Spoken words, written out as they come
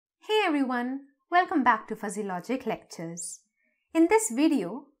everyone, welcome back to Fuzzy Logic Lectures. In this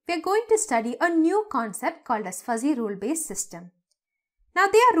video, we are going to study a new concept called as fuzzy rule-based system. Now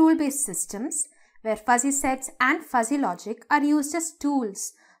they are rule-based systems where fuzzy sets and fuzzy logic are used as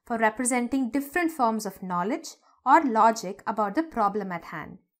tools for representing different forms of knowledge or logic about the problem at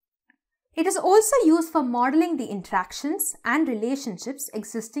hand. It is also used for modeling the interactions and relationships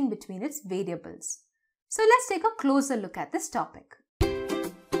existing between its variables. So let's take a closer look at this topic.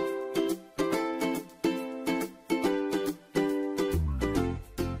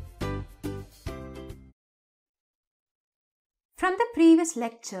 From the previous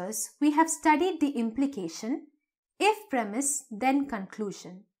lectures, we have studied the implication, if premise then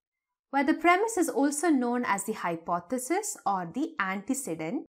conclusion, where the premise is also known as the hypothesis or the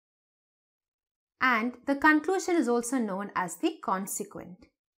antecedent, and the conclusion is also known as the consequent.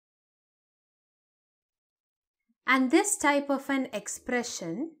 And this type of an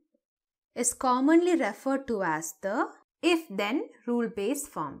expression is commonly referred to as the if-then rule-based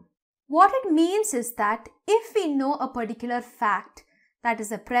form. What it means is that if we know a particular fact, that is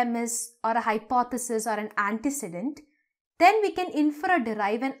a premise or a hypothesis or an antecedent, then we can infer or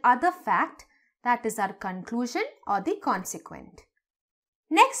derive an other fact, that is our conclusion or the consequent.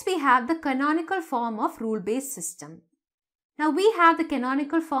 Next, we have the canonical form of rule-based system. Now we have the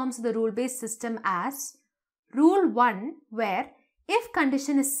canonical forms of the rule-based system as Rule 1, where if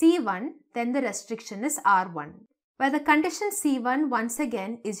condition is C1, then the restriction is R1. Where the condition C1 once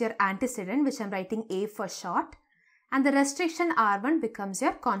again is your antecedent, which I am writing A for short, and the restriction R1 becomes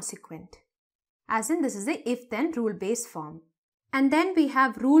your consequent. As in, this is the if-then rule-based form. And then we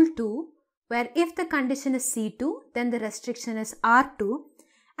have Rule 2, where if the condition is C2, then the restriction is R2.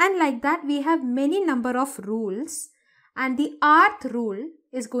 And like that, we have many number of rules, and the rth rule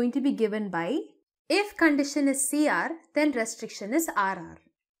is going to be given by if condition is CR, then restriction is RR.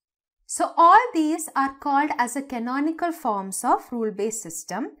 So all these are called as a canonical forms of rule-based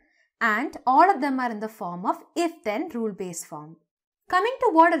system, and all of them are in the form of if-then rule-based form. Coming to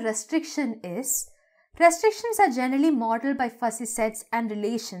what a restriction is, restrictions are generally modeled by fuzzy sets and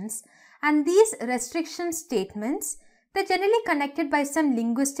relations, and these restriction statements, they're generally connected by some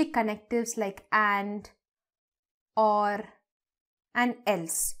linguistic connectives like and, or, and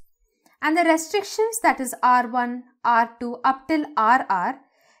else. And the restrictions, that is R1, R2 up till RR,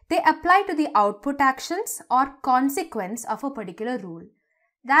 they apply to the output actions or consequence of a particular rule.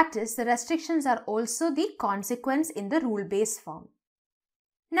 That is, the restrictions are also the consequence in the rule-based form.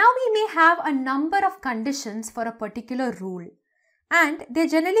 Now we may have a number of conditions for a particular rule, and they are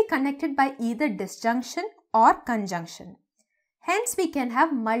generally connected by either disjunction or conjunction. Hence, we can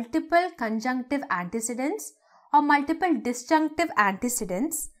have multiple conjunctive antecedents or multiple disjunctive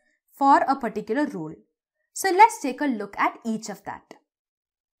antecedents for a particular rule. So let's take a look at each of that.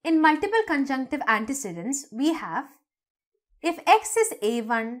 In multiple conjunctive antecedents, we have if x is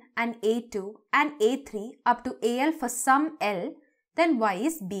a1 and a2 and a3 up to al for some l, then y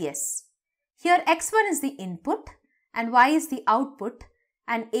is bs. Here x1 is the input and y is the output,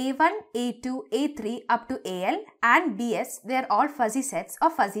 and a1, a2, a3 up to al and bs, they are all fuzzy sets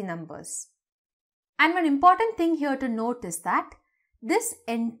of fuzzy numbers. And one important thing here to note is that this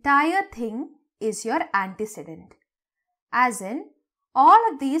entire thing is your antecedent. As in, all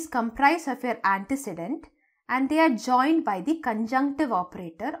of these comprise of your antecedent, and they are joined by the conjunctive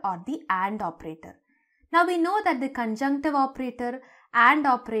operator or the AND operator. Now we know that the conjunctive operator, AND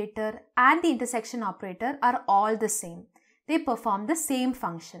operator and the intersection operator are all the same. They perform the same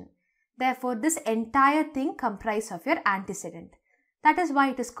function. Therefore, this entire thing comprises of your antecedent. That is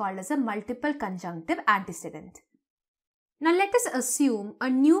why it is called as a multiple conjunctive antecedent. Now let us assume a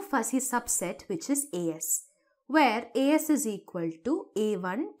new fuzzy subset which is AS, where AS is equal to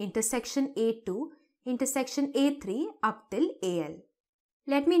A1 intersection A2 intersection A3 up till AL.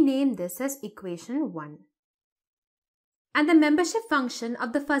 Let me name this as equation 1. And the membership function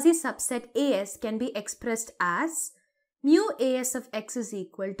of the fuzzy subset AS can be expressed as mu AS of x is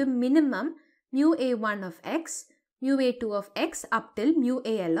equal to minimum mu A1 of x, mu A2 of x up till mu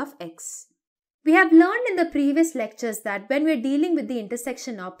AL of x. We have learned in the previous lectures that when we are dealing with the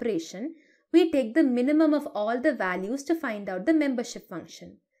intersection operation, we take the minimum of all the values to find out the membership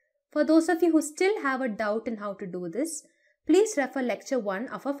function. For those of you who still have a doubt in how to do this, please refer lecture 1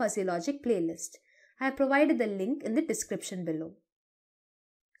 of our fuzzy logic playlist. I have provided the link in the description below.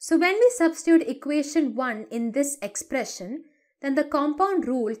 So when we substitute equation 1 in this expression, then the compound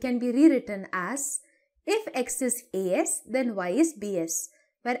rule can be rewritten as if x is AS, then y is BS,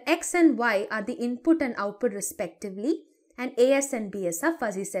 where x and y are the input and output respectively, and AS and BS are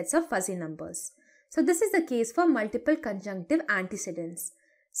fuzzy sets of fuzzy numbers. So this is the case for multiple conjunctive antecedents.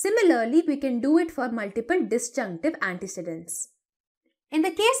 Similarly, we can do it for multiple disjunctive antecedents. In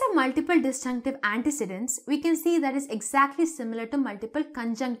the case of multiple disjunctive antecedents, we can see that is exactly similar to multiple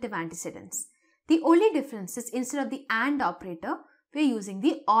conjunctive antecedents. The only difference is instead of the AND operator, we are using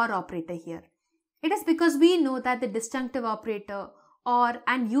the OR operator here. It is because we know that the disjunctive operator, OR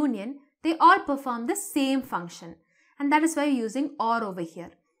and union, they all perform the same function, and that is why we are using OR over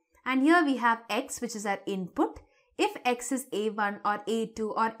here. And here we have X, which is our input. If X is A1 or A2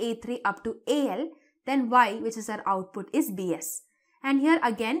 or A3 up to AL, then Y, which is our output, is BS. And here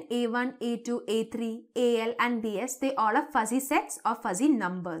again A1, A2, A3, AL and BS, they all are fuzzy sets or fuzzy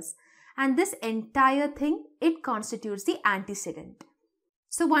numbers. And this entire thing, it constitutes the antecedent.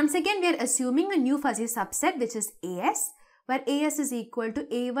 So once again, we are assuming a new fuzzy subset, which is AS, where AS is equal to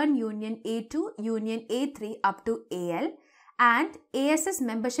A1 union A2 union A3 up to AL, and AS's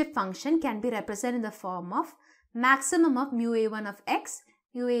membership function can be represented in the form of maximum of mu A1 of X,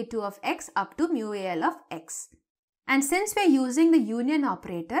 mu A2 of X up to mu AL of X. And since we are using the union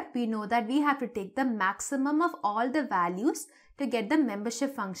operator, we know that we have to take the maximum of all the values to get the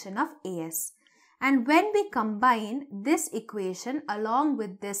membership function of AS. And when we combine this equation along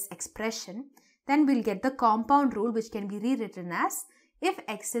with this expression, then we'll get the compound rule, which can be rewritten as if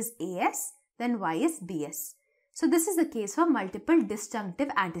X is AS, then Y is BS. So this is the case for multiple disjunctive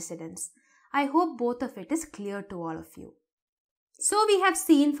antecedents. I hope both of it is clear to all of you. So we have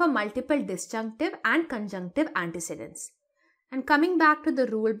seen for multiple disjunctive and conjunctive antecedents. And coming back to the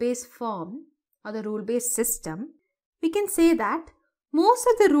rule-based form or the rule-based system, we can say that most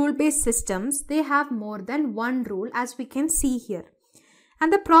of the rule-based systems, they have more than one rule, as we can see here.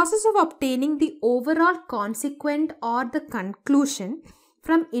 And the process of obtaining the overall consequent or the conclusion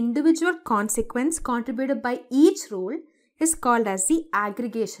from individual consequence contributed by each rule is called as the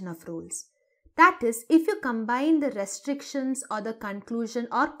aggregation of rules. That is, if you combine the restrictions or the conclusion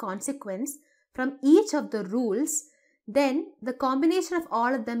or consequence from each of the rules, then the combination of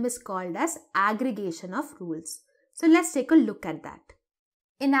all of them is called as aggregation of rules. So let's take a look at that.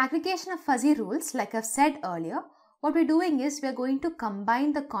 In aggregation of fuzzy rules, like I've said earlier, what we're doing is we're going to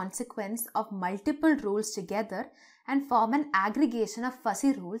combine the consequence of multiple rules together and form an aggregation of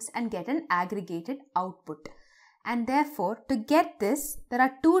fuzzy rules and get an aggregated output. And therefore, to get this, there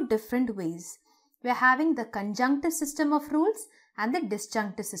are two different ways. We're having the conjunctive system of rules and the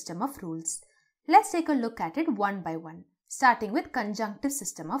disjunctive system of rules. Let's take a look at it one by one, starting with conjunctive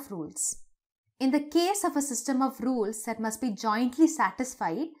system of rules. In the case of a system of rules that must be jointly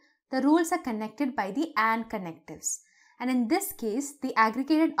satisfied, the rules are connected by the AND connectives. And in this case, the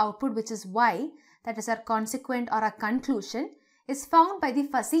aggregated output, which is Y, that is our consequent or our conclusion, is found by the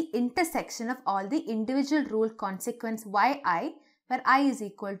fuzzy intersection of all the individual rule consequence Yi, where I is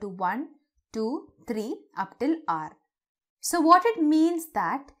equal to 1, 2, 3 up till R. So what it means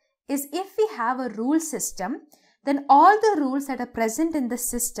that is if we have a rule system, then all the rules that are present in the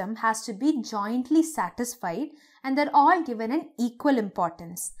system has to be jointly satisfied and they're all given an equal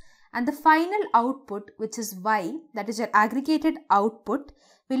importance. And the final output, which is Y, that is your aggregated output,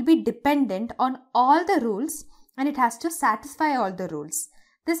 will be dependent on all the rules and it has to satisfy all the rules.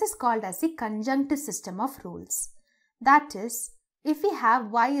 This is called as the conjunctive system of rules. That is, if we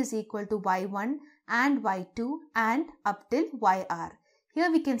have Y is equal to Y1 and Y2 and up till YR. Here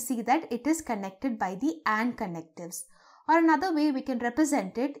we can see that it is connected by the AND connectives. Or another way we can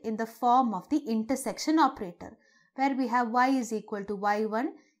represent it in the form of the intersection operator, where we have Y is equal to Y1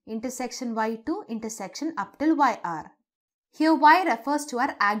 intersection Y2 intersection up till YR. Here Y refers to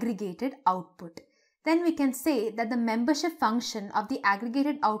our aggregated output. Then we can say that the membership function of the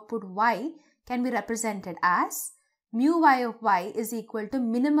aggregated output Y can be represented as mu Y of Y is equal to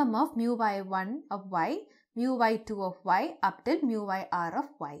minimum of mu Y1 of Y, mu Y2 of Y up till mu YR of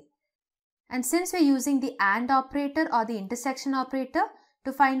Y. And since we are using the AND operator or the intersection operator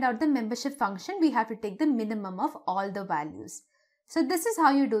to find out the membership function, we have to take the minimum of all the values. So this is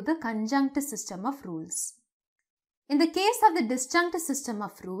how you do the conjunctive system of rules. In the case of the disjunctive system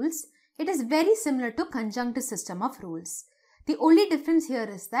of rules, it is very similar to conjunctive system of rules. The only difference here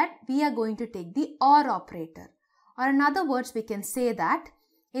is that we are going to take the OR operator. Or in other words, we can say that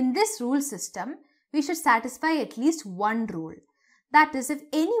in this rule system, we should satisfy at least one rule. That is, if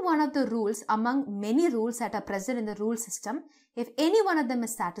any one of the rules among many rules that are present in the rule system, if any one of them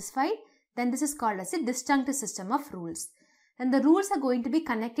is satisfied, then this is called as a disjunctive system of rules. Then the rules are going to be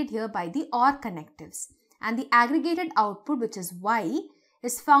connected here by the OR connectives. And the aggregated output, which is Y,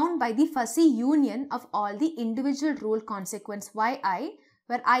 is found by the fuzzy union of all the individual rule consequence Yi,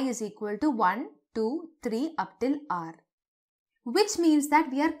 where I is equal to 1, 2, 3 up till R. which means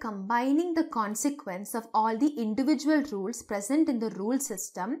that we are combining the consequence of all the individual rules present in the rule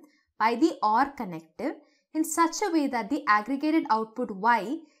system by the OR connective in such a way that the aggregated output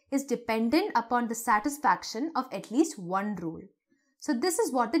y is dependent upon the satisfaction of at least one rule. So this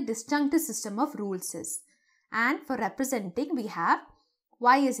is what the disjunctive system of rules is. And for representing, we have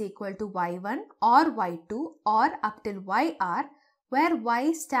y is equal to y1 or y2 or up till yr, where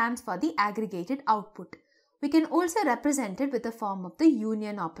y stands for the aggregated output. We can also represent it with the form of the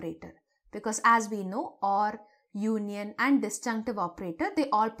union operator, because as we know, OR, union and disjunctive operator, they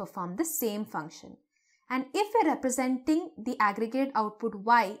all perform the same function. And if we are representing the aggregate output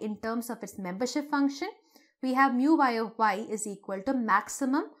y in terms of its membership function, we have mu y of y is equal to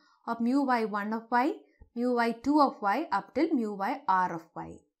maximum of mu y1 of y, mu y2 of y up till mu yr of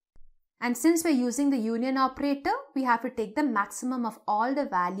y. And since we are using the union operator, we have to take the maximum of all the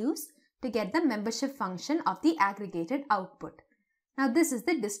values to get the membership function of the aggregated output. Now this is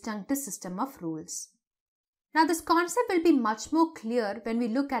the disjunctive system of rules. Now this concept will be much more clear when we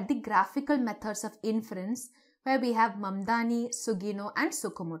look at the graphical methods of inference, where we have Mamdani, Sugino and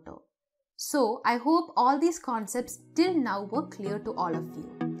Tsukamoto. So I hope all these concepts till now were clear to all of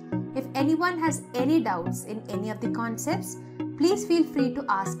you. If anyone has any doubts in any of the concepts, please feel free to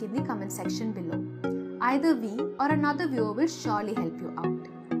ask in the comment section below. Either we or another viewer will surely help you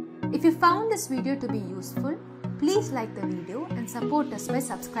out. If you found this video to be useful, please like the video and support us by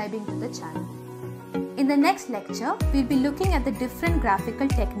subscribing to the channel. In the next lecture, we'll be looking at the different graphical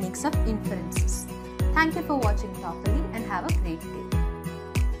techniques of inferences. Thank you for watching properly and have a great day.